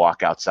for a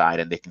walk outside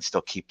and they can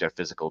still keep their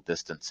physical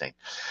distancing.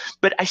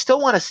 But I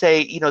still want to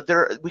say,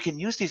 we can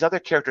use these other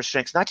character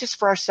strengths, not just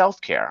for our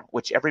self-care,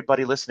 which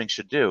everybody listening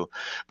should do,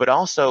 but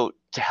also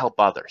to help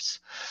others.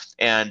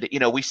 And,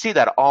 we see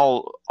that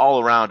all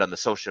around on the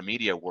social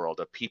media world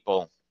of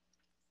people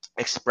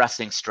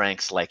expressing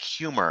strengths like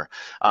humor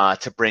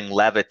to bring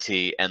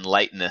levity and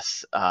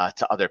lightness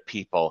to other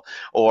people,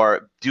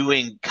 or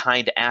doing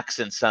kind acts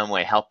in some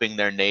way, helping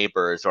their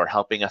neighbors or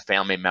helping a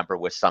family member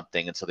with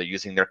something. And so they're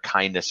using their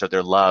kindness or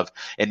their love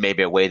in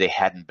maybe a way they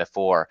hadn't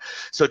before.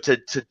 So to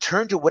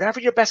turn to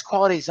whatever your best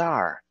qualities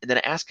are, and then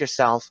ask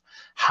yourself,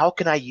 how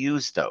can I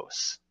use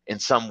those in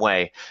some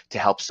way to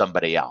help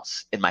somebody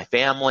else in my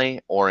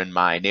family or in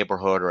my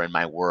neighborhood or in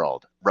my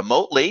world,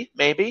 remotely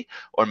maybe,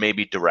 or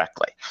maybe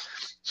directly.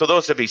 So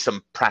those would be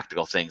some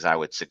practical things I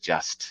would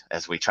suggest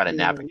as we try to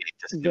navigate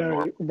this new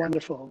normal. Very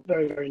wonderful,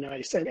 very, very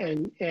nice.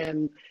 And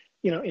in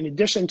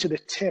addition to the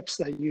tips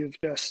that you've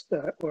just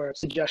or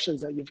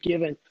suggestions that you've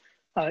given,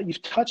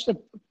 you've touched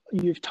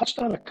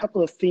on a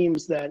couple of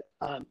themes that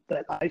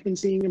I've been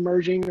seeing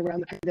emerging around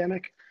the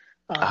pandemic.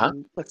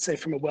 Let's say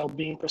from a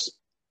well-being perspective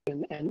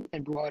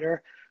and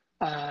broader.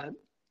 And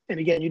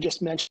again, you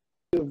just mentioned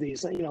two of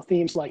these,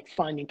 themes like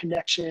finding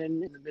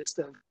connection in the midst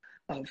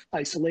of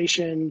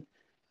isolation.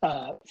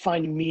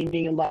 Finding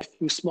meaning in life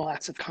through small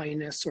acts of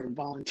kindness or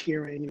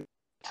volunteering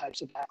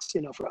types of acts,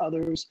 for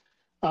others.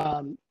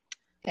 And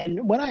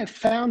what I have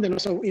found, and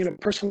also,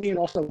 personally, and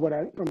also from what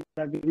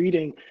I've been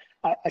reading,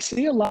 I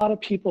see a lot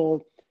of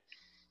people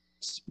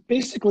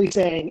basically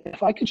saying,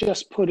 if I could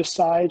just put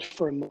aside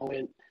for a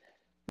moment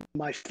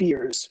my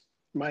fears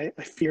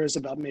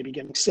about maybe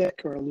getting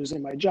sick or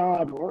losing my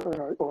job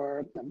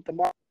or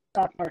the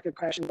stock market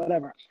crashing,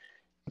 whatever.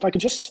 If I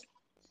could just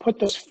put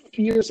those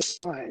fears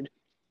aside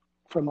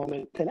for a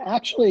moment, then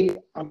actually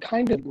I'm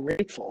kind of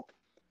grateful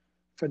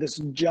for this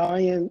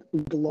giant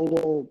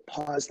global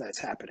pause that's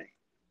happening.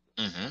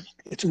 Mm-hmm.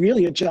 It's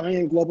really a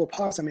giant global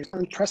pause. I mean, it's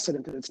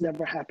unprecedented. It's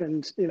never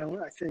happened,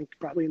 I think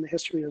probably in the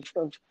history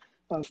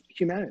of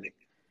humanity.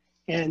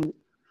 And,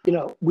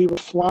 we were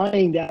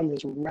flying down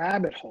this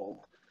rabbit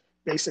hole,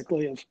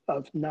 basically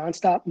of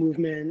nonstop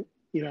movement,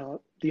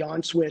 the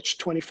on switch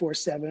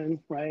 24/7,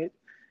 right?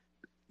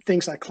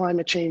 Things like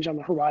climate change on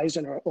the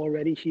horizon are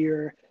already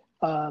here.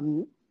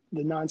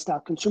 The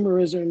nonstop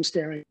consumerism,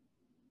 staring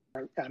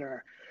at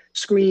our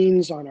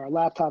screens, on our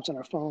laptops, on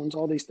our phones,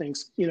 all these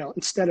things,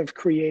 instead of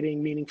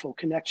creating meaningful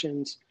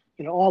connections,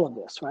 all of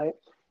this, right?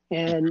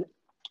 And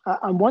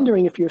I'm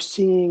wondering if you're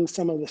seeing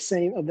some of the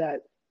same of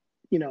that,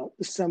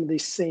 some of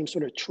these same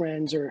sort of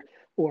trends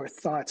or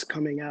thoughts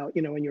coming out,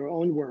 in your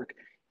own work.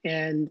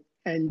 And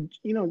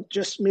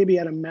just maybe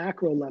at a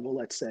macro level,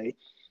 let's say,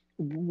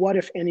 what,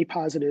 if any,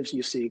 positives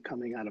you see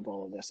coming out of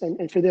all of this?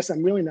 And for this,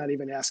 I'm really not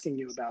even asking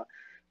you about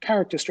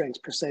character strengths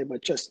per se,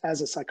 but just as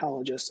a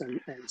psychologist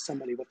and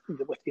somebody with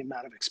the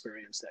amount of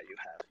experience that you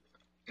have.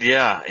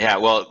 Yeah.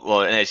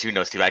 Well, and as you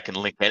know, Steve, I can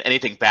link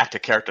anything back to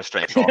character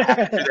strengths. So I'll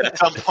have to do that at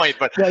some point.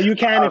 But well, you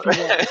can if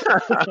you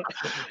want.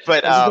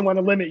 But I just don't want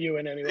to limit you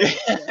in any way.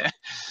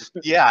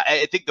 Yeah,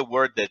 I think the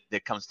word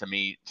that comes to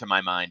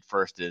my mind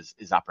first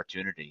is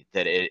opportunity.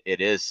 That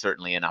it is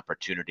certainly an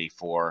opportunity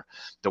for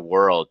the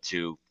world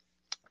to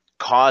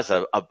cause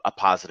a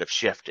positive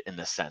shift in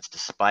this sense,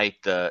 despite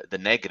the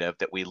negative,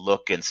 that we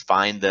look and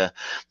find the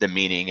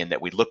meaning, and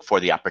that we look for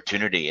the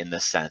opportunity in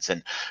this sense.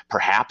 And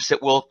perhaps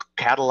it will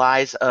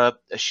catalyze a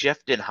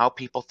shift in how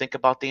people think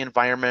about the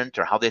environment,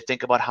 or how they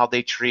think about how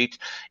they treat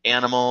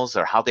animals,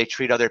 or how they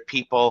treat other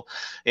people.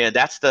 And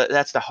that's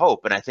the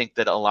hope. And I think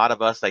that a lot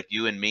of us, like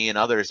you and me and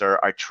others,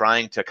 are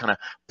trying to kind of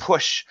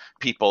push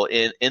people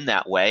in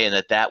that way,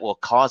 and that will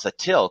cause a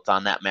tilt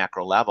on that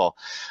macro level.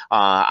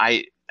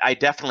 I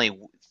definitely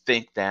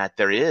think that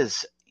there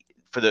is,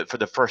 for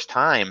the first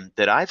time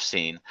that I've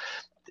seen,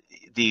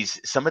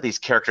 some of these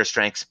character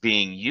strengths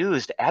being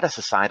used at a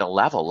societal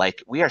level.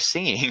 Like, we are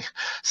seeing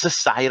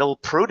societal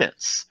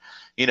prudence.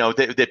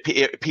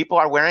 People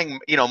are wearing,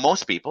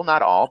 most people,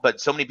 not all, but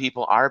so many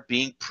people are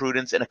being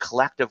prudent in a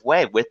collective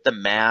way, with the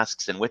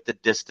masks and with the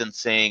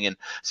distancing and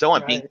so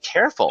on, being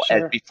careful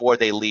before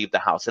they leave the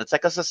house. And it's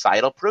like a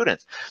societal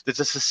prudence. There's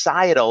a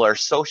societal or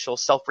social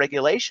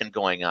self-regulation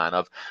going on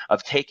of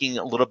taking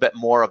a little bit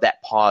more of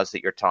that pause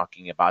that you're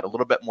talking about, a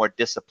little bit more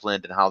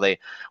disciplined in how they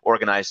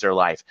organize their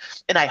life.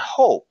 And I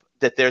hope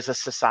that there's a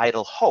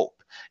societal hope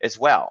as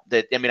well.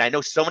 I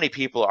know so many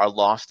people are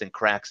lost in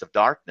cracks of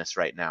darkness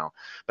right now,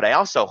 but I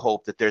also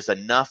hope that there's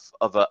enough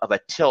of a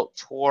tilt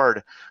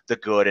toward the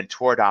good and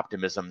toward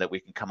optimism that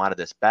we can come out of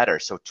this better.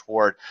 So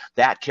toward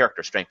that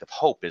character strength of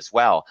hope as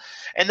well.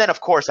 And then,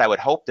 of course, I would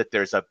hope that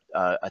there's a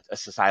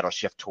societal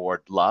shift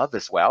toward love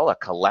as well, a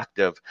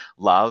collective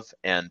love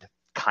and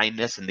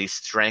kindness, and these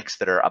strengths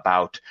that are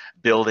about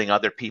building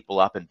other people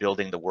up and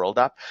building the world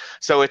up.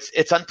 So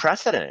it's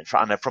unprecedented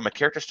from a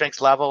character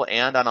strengths level,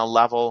 and on a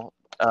level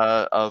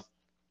of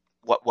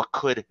what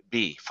could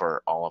be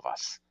for all of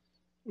us.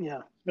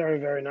 Yeah, very,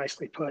 very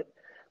nicely put.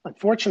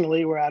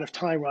 Unfortunately, we're out of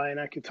time, Ryan.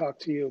 I could talk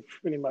to you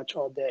pretty much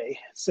all day.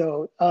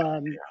 So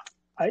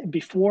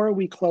before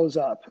we close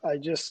up, I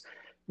just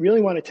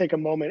really want to take a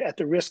moment, at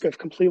the risk of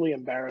completely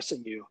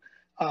embarrassing you.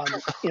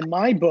 In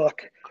my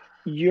book,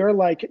 you're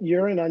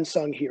an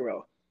unsung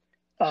hero.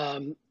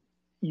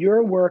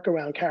 Your work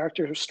around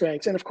character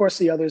strengths, and of course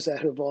the others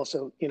that have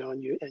also,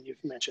 and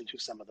you've mentioned who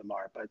some of them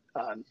are, but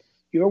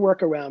your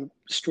work around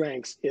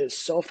strengths is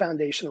so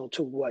foundational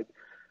to what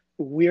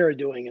we're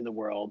doing in the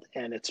world,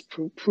 and it's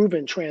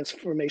proven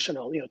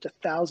transformational, to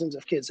thousands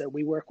of kids that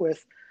we work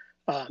with,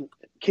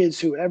 kids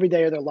who every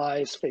day of their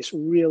lives face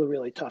really,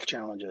 really tough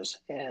challenges.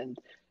 And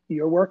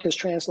your work has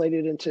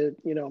translated into,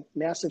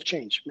 massive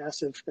change,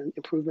 massive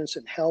improvements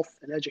in health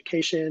and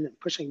education, and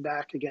pushing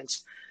back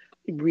against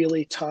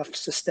really tough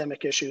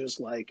systemic issues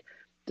like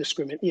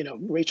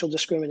racial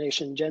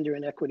discrimination, gender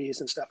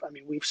inequities and stuff.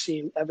 We've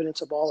seen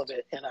evidence of all of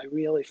it. And I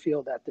really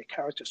feel that the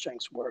character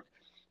strengths work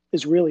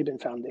has really been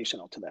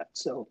foundational to that.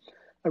 So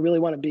I really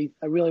want to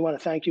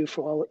thank you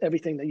for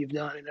everything that you've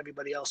done, and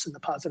everybody else in the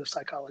positive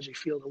psychology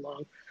field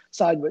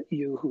alongside with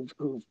you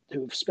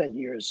who've spent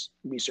years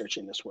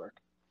researching this work.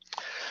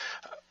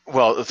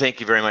 Well,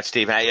 thank you very much,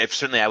 Steve. I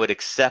would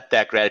accept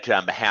that gratitude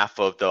on behalf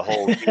of the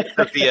whole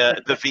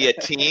the VIA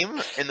team,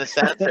 in the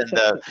sense, and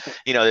that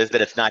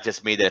it's not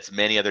just me, that it's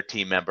many other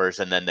team members,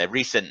 and then the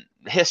recent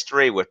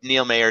history with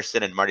Neil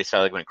Mayerson and Marty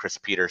Seligman and Chris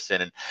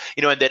Peterson, and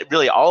and that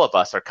really all of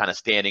us are kind of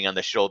standing on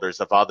the shoulders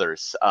of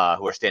others,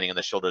 who are standing on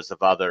the shoulders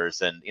of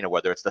others, and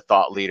whether it's the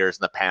thought leaders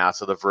in the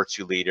past or the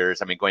virtue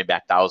leaders. Going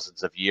back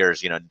thousands of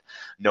years,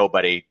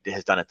 nobody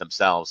has done it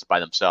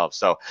by themselves.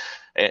 So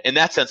in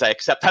that sense, I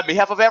accept on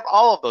behalf of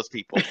all of those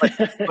people.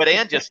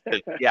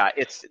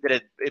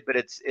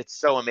 It's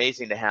so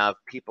amazing to have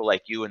people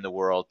like you in the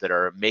world that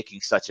are making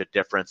such a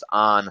difference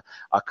on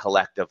a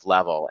collective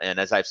level. And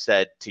as I've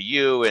said to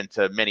you and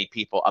to many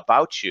people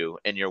about you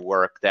and your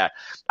work, that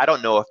I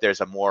don't know if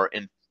there's a more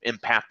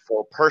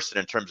impactful person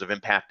in terms of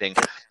impacting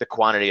the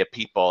quantity of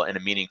people in a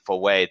meaningful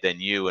way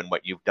than you and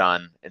what you've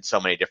done in so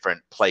many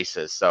different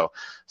places.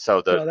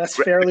 That's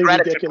fairly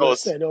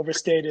ridiculous and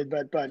overstated,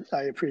 but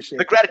I appreciate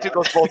the gratitude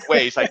goes both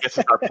ways, I guess,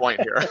 is our point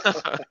here.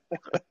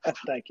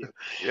 Thank you.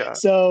 Yeah.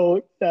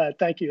 So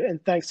thank you,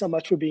 and thanks so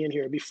much for being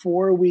here.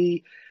 Before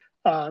we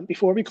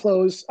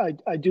close,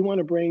 I do want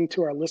to bring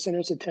to our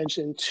listeners'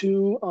 attention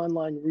 2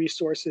 online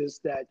resources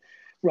that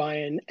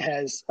Ryan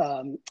has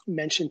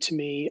mentioned to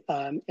me,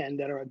 and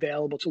that are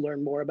available to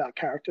learn more about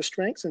character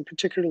strengths, and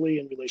particularly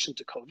in relation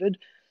to COVID.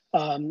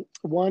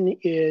 One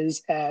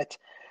is at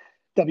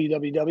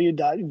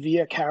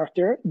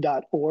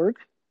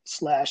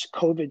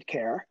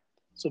www.viacharacter.org/COVID-care.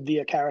 So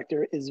VIA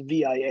Character is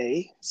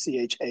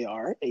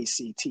VIACHARACTER,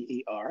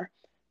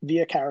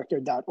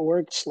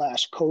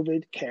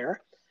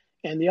 viacharacter.org/COVID-care.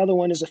 And the other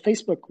one is a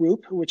Facebook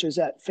group, which is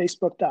at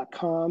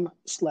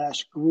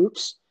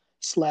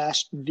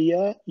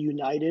facebook.com/groups/VIA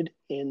United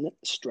in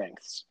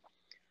Strengths.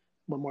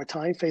 One more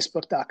time,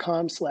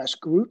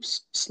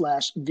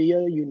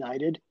 facebook.com/groups/VIA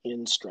United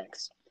in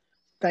Strengths.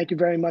 Thank you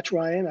very much,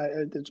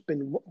 Ryan. It's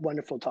been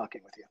wonderful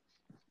talking with you.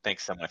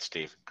 Thanks so much,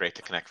 Steve. Great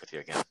to connect with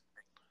you again.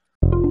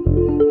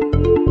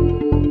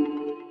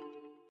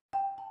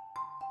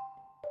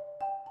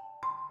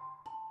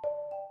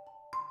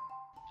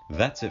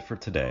 That's it for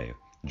today.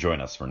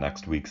 Join us for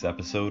next week's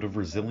episode of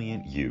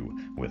Resilient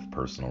You with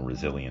personal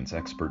resilience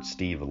expert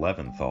Steve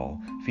Leventhal,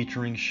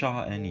 featuring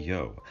Sha and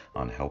Yo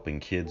on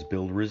helping kids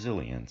build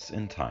resilience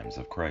in times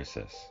of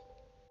crisis.